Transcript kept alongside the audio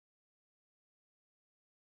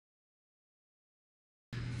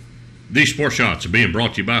These sports shots are being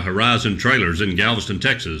brought to you by Horizon Trailers in Galveston,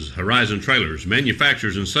 Texas. Horizon Trailers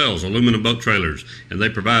manufactures and sells aluminum boat trailers, and they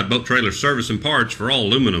provide boat trailer service and parts for all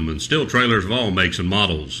aluminum and steel trailers of all makes and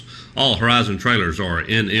models. All Horizon Trailers are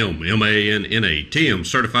NMANNATM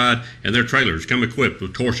certified, and their trailers come equipped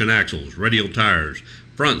with torsion axles, radial tires,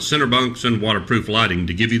 front center bunks, and waterproof lighting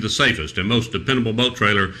to give you the safest and most dependable boat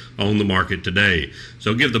trailer on the market today.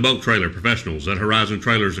 So give the boat trailer professionals at Horizon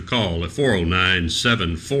Trailers a call at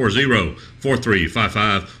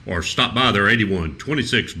 409-740-4355 or stop by their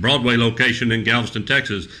 8126 Broadway location in Galveston,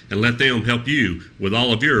 Texas, and let them help you with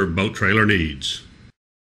all of your boat trailer needs.